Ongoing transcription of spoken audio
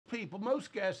people,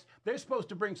 most guests, they're supposed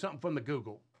to bring something from the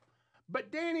Google.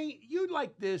 But Danny, you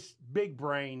like this big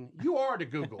brain. You are the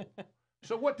Google.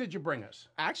 So what did you bring us?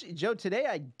 Actually, Joe, today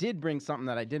I did bring something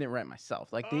that I didn't write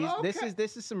myself. Like these, Okay.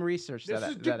 this is some research This that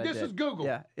is I did. this is Google.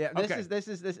 Yeah. Okay. This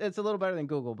is it's a little better than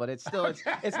Google, but it's still it's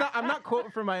not. I'm not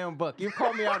quoting from my own book. You've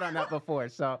called me out on that before,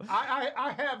 so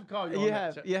I have called you. you on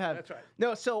have that. you have. That's right.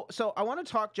 No, so I want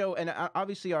to talk, Joe, and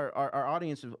obviously our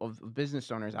audience of business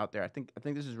owners out there. I think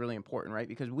this is really important, right?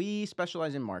 Because we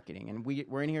specialize in marketing, and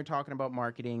we're in here talking about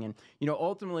marketing, and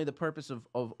ultimately the purpose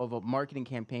of a marketing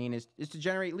campaign is to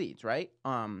generate leads, right?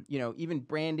 Even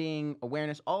branding,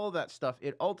 awareness, all of that stuff,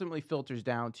 it ultimately filters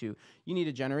down to you need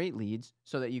to generate leads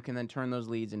so that you can then turn those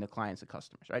leads into clients and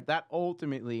customers, right? That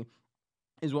ultimately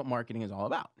is what marketing is all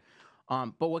about.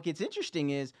 But what gets interesting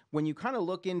is when you kind of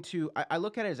look into, I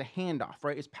look at it as a handoff,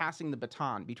 right? It's passing the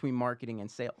baton between marketing and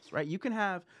sales, right? You can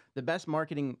have the best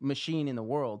marketing machine in the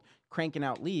world cranking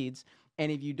out leads,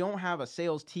 and if you don't have a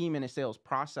sales team and a sales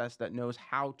process that knows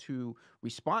how to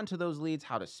respond to those leads,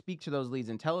 how to speak to those leads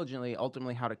intelligently,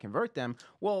 ultimately how to convert them,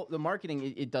 well, the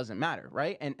marketing, it doesn't matter,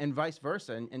 right? And vice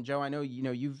versa. And Joe, I know,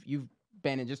 you've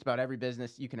been in just about every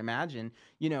business you can imagine.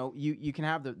 You can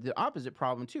have the opposite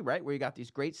problem too, right? Where you got these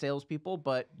great salespeople,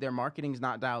 but their marketing's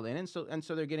not dialed in, and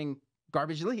so they're getting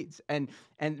garbage leads. And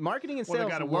marketing and sales, they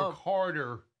got to work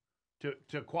harder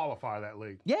to qualify that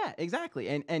lead. Yeah, exactly.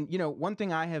 And one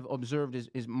thing I have observed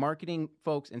is marketing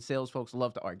folks and sales folks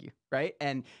love to argue, right?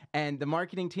 And the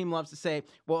marketing team loves to say,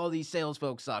 well, these sales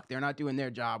folks suck. They're not doing their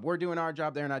job. We're doing our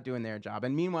job. They're not doing their job.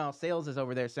 And meanwhile, sales is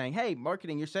over there saying, hey,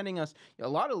 marketing, you're sending us a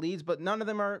lot of leads, but none of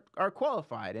them are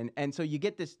qualified. And so you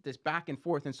get this back and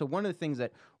forth. And so one of the things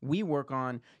that we work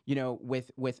on,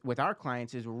 with our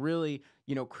clients is really,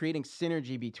 creating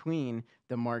synergy between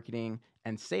the marketing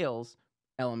and sales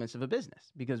elements of a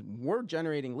business, because we're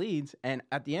generating leads, and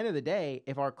at the end of the day,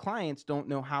 if our clients don't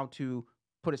know how to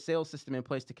put a sales system in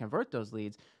place to convert those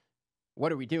leads,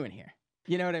 what are we doing here?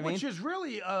 You know what I mean? Which is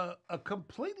really a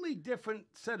completely different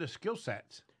set of skill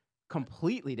sets.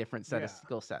 Completely different set of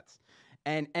skill sets.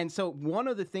 And so one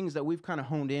of the things that we've kind of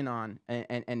honed in on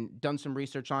and done some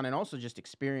research on, and also just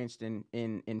experienced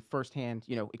in firsthand,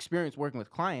 experience working with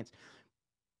clients,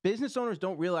 business owners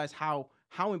don't realize how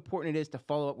important it is to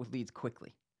follow up with leads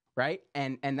quickly, right?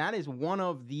 And that is one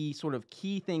of the sort of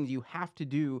key things you have to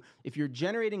do. If you're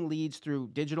generating leads through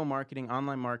digital marketing,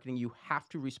 online marketing, you have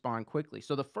to respond quickly.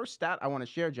 So the first stat I want to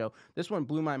share, Joe, this one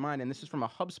blew my mind, and this is from a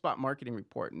HubSpot marketing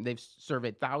report, and they've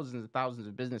surveyed thousands and thousands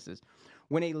of businesses.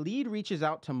 When a lead reaches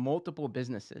out to multiple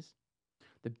businesses,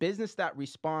 the business that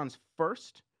responds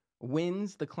first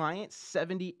wins the client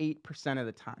 78% of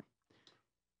the time.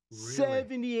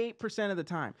 Really? 78% of the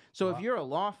time. So if you're a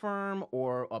law firm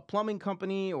or a plumbing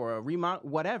company or a remodel,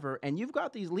 whatever, and you've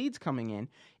got these leads coming in,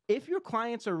 if your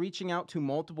clients are reaching out to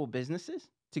multiple businesses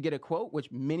to get a quote,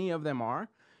 which many of them are,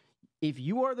 if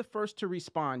you are the first to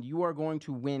respond, you are going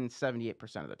to win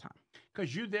 78% of the time.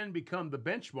 Because you then become the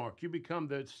benchmark. You become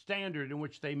the standard in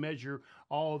which they measure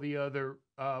all the other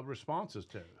responses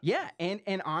to. Yeah,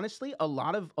 and honestly, a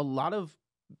lot of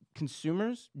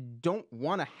consumers don't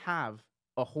want to have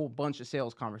a whole bunch of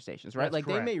sales conversations, right? That's like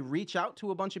correct. They may reach out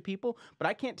to a bunch of people, but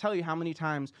I can't tell you how many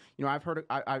times, I've heard,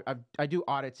 I do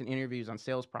audits and interviews on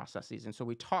sales processes. And so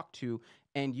we talk to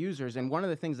end users. And one of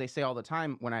the things they say all the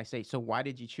time when I say, so why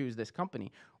did you choose this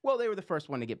company? Well, they were the first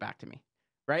one to get back to me,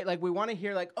 right? Like we want to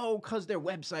hear like, oh, cause their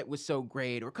website was so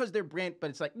great or cause their brand, but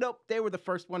it's like, nope, they were the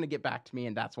first one to get back to me.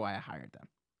 And that's why I hired them.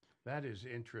 That is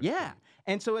interesting. Yeah.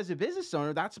 And so as a business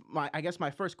owner, that's I guess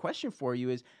my first question for you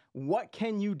is, what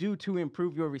can you do to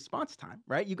improve your response time,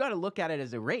 right? You got to look at it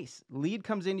as a race. Lead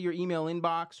comes into your email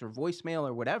inbox or voicemail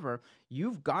or whatever.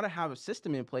 You've got to have a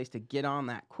system in place to get on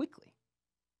that quickly.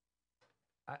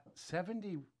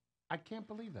 70, I can't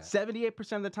believe that.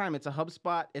 78% of the time, it's a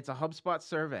HubSpot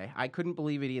survey. I couldn't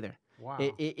believe it either. Wow.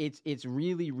 It's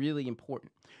really, really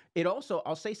important. It also,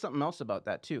 I'll say something else about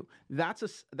that too. That's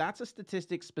a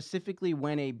statistic specifically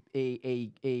when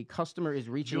a customer is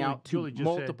reaching out to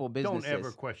multiple businesses. Don't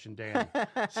ever question Dan.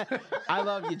 I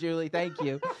love you, Julie. Thank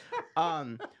you.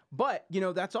 But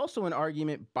that's also an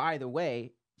argument, by the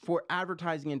way, for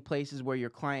advertising in places where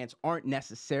your clients aren't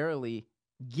necessarily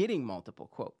getting multiple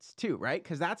quotes too, right?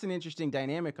 Because that's an interesting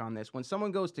dynamic on this. When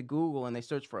someone goes to Google and they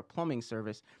search for a plumbing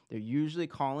service, they're usually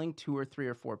calling 2 or 3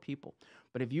 or 4 people.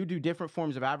 But if you do different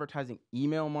forms of advertising,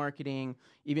 email marketing,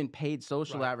 even paid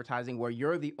social advertising, where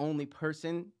you're the only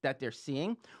person that they're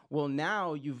seeing, well,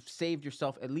 now you've saved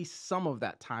yourself at least some of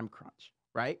that time crunch,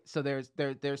 right? So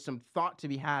there's some thought to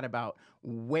be had about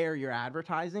where you're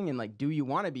advertising and like, do you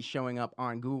want to be showing up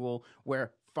on Google where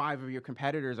 5 of your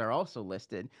competitors are also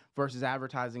listed versus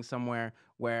advertising somewhere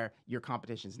where your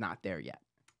competition's not there yet.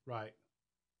 Right.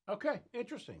 Okay.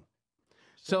 Interesting.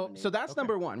 So that's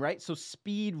number one, right? So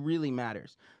speed really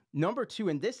matters. Number two,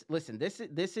 and this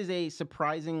is a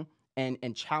surprising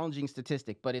and challenging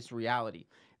statistic, but it's reality.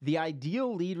 The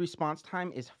ideal lead response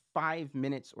time is 5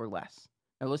 minutes or less.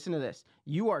 Now listen to this.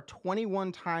 You are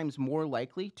 21 times more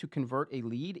likely to convert a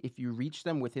lead if you reach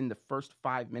them within the first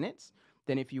 5 minutes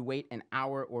than if you wait an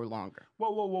hour or longer.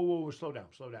 Whoa. Slow down.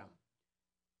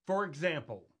 For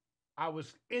example, I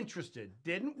was interested,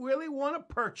 didn't really want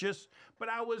to purchase, but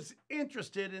I was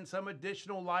interested in some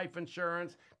additional life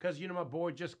insurance because, my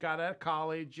boy just got out of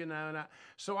college,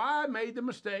 so I made the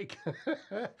mistake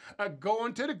of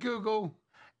going to the Google,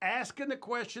 asking the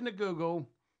question to Google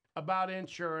about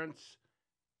insurance,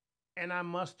 and I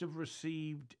must have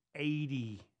received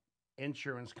 80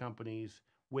 insurance companies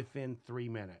within 3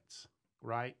 minutes,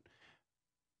 right?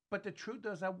 But the truth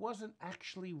is, I wasn't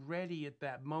actually ready at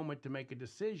that moment to make a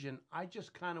decision. I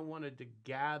just kind of wanted to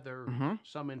gather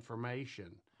some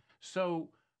information. So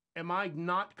am I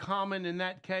not common in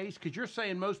that case? Because you're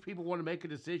saying most people want to make a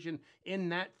decision in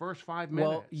that first 5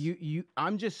 minutes. Well,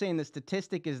 I'm just saying the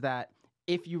statistic is that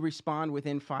if you respond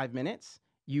within 5 minutes,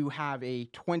 you have a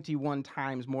 21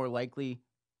 times more likely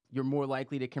you're more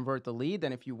likely to convert the lead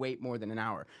than if you wait more than an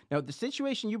hour. Now, the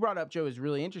situation you brought up, Joe, is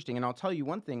really interesting. And I'll tell you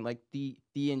one thing, like the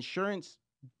insurance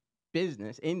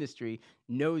business industry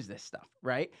knows this stuff,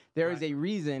 right? There is a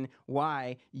reason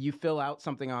why you fill out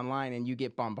something online and you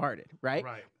get bombarded, right?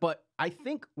 But I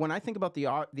think when I think about the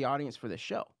audience for this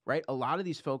show, right? A lot of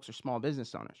these folks are small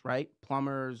business owners, right?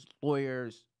 Plumbers,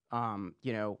 lawyers,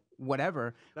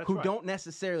 whatever, don't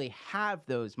necessarily have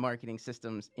those marketing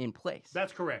systems in place.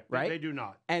 That's correct. Right? They do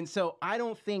not. And so I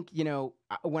don't think,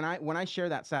 when I share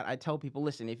that stat, I tell people,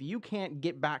 listen, if you can't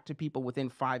get back to people within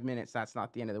 5 minutes, that's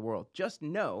not the end of the world. Just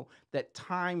know that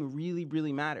time really,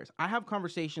 really matters. I have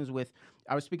conversations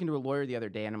I was speaking to a lawyer the other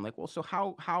day and I'm like, well, so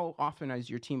how often is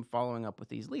your team following up with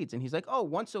these leads? And he's like, oh,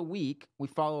 once a week, we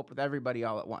follow up with everybody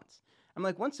all at once. I'm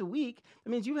like, once a week? That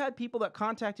means you've had people that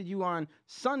contacted you on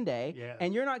Sunday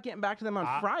and you're not getting back to them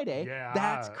on Friday.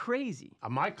 That's crazy.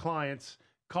 My clients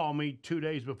call me 2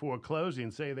 days before closing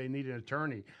and say they need an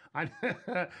attorney.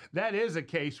 That is a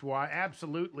case where I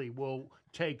absolutely will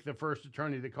take the first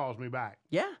attorney that calls me back.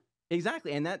 Yeah.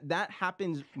 Exactly. And that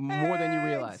happens more than you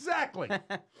realize. Exactly.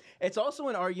 It's also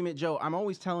an argument, Joe. I'm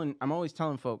always telling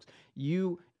folks,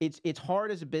 it's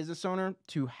hard as a business owner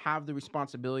to have the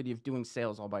responsibility of doing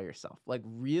sales all by yourself. Like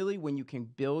really, when you can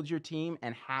build your team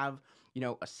and have,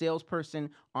 a salesperson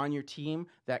on your team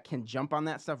that can jump on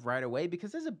that stuff right away,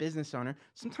 because as a business owner,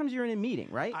 sometimes you're in a meeting,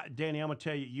 right? Danny, I'm going to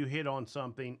tell you, you hit on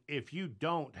something. If you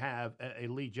don't have a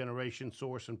lead generation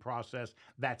source and process,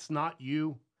 that's not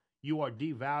you. You are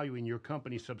devaluing your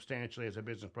company substantially as a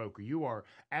business broker. You are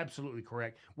absolutely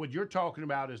correct. What you're talking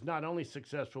about is not only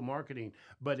successful marketing,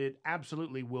 but it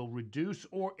absolutely will reduce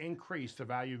or increase the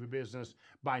value of your business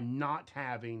by not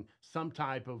having some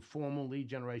type of formal lead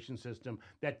generation system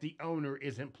that the owner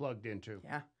isn't plugged into.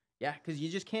 Yeah, because you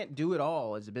just can't do it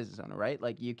all as a business owner, right?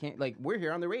 Like you can't, like we're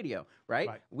here on the radio, right?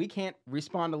 We can't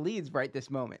respond to leads right this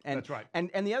moment. And, that's right.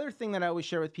 And the other thing that I always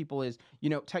share with people is,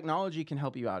 technology can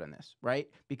help you out in this, right?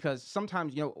 Because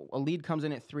sometimes, a lead comes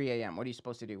in at 3 a.m. What are you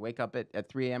supposed to do? Wake up at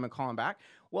 3 a.m. and call them back?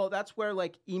 Well, that's where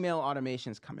like email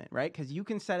automations come in, right? Because you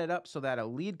can set it up so that a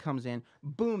lead comes in,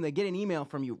 boom, they get an email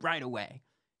from you right away.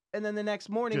 And then the next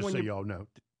morning just so y'all know,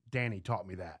 Danny taught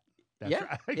me that. That's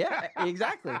right. Yeah,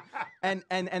 exactly. And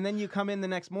then you come in the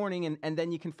next morning and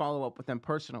then you can follow up with them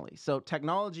personally. So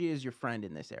technology is your friend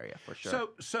in this area for sure.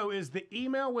 So is the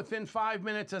email within 5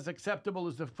 minutes as acceptable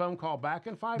as the phone call back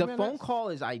in 5 minutes? The phone call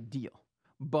is ideal,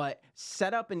 but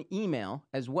set up an email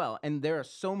as well. And there are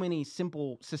so many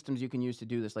simple systems you can use to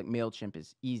do this, like MailChimp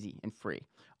is easy and free.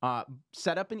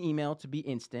 Set up an email to be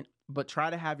instant, but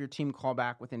try to have your team call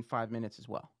back within 5 minutes as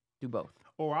well. Do both.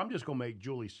 Or I'm just going to make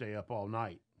Julie stay up all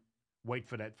night. Wait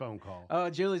for that phone call. Oh,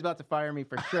 Julie's about to fire me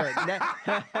for sure.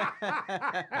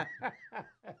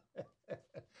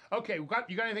 Okay, you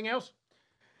got anything else?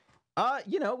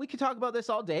 We could talk about this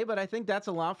all day, but I think that's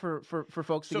a lot for folks to get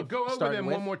started with. So go over them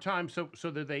one more time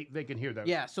so that they can hear those.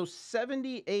 Yeah, so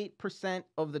 78%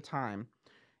 of the time,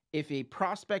 if a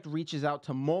prospect reaches out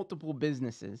to multiple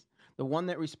businesses, the one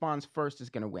that responds first is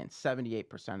going to win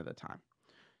 78% of the time.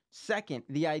 Second,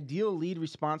 the ideal lead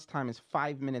response time is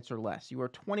 5 minutes or less. You are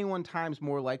 21 times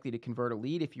more likely to convert a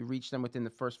lead if you reach them within the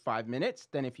first 5 minutes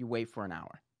than if you wait for an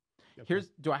hour. Okay.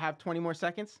 Do I have 20 more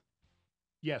seconds?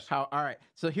 Yes. All right.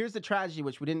 So here's the tragedy,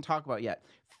 which we didn't talk about yet.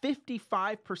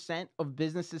 55% of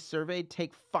businesses surveyed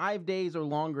take 5 days or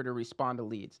longer to respond to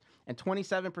leads, and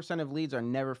 27% of leads are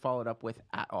never followed up with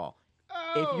at all.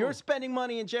 If Oh. you're spending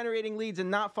money and generating leads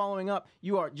and not following up,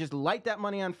 you are just light that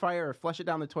money on fire or flush it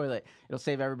down the toilet. It'll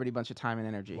save everybody a bunch of time and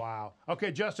energy. Wow.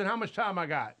 Okay, Justin, how much time I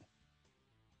got?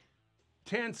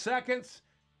 10 seconds.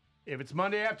 If it's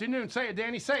Monday afternoon, say it,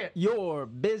 Danny, say it. Your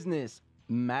business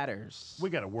matters. We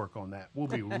got to work on that. We'll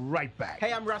be right back.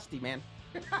 Hey, I'm Rusty, man.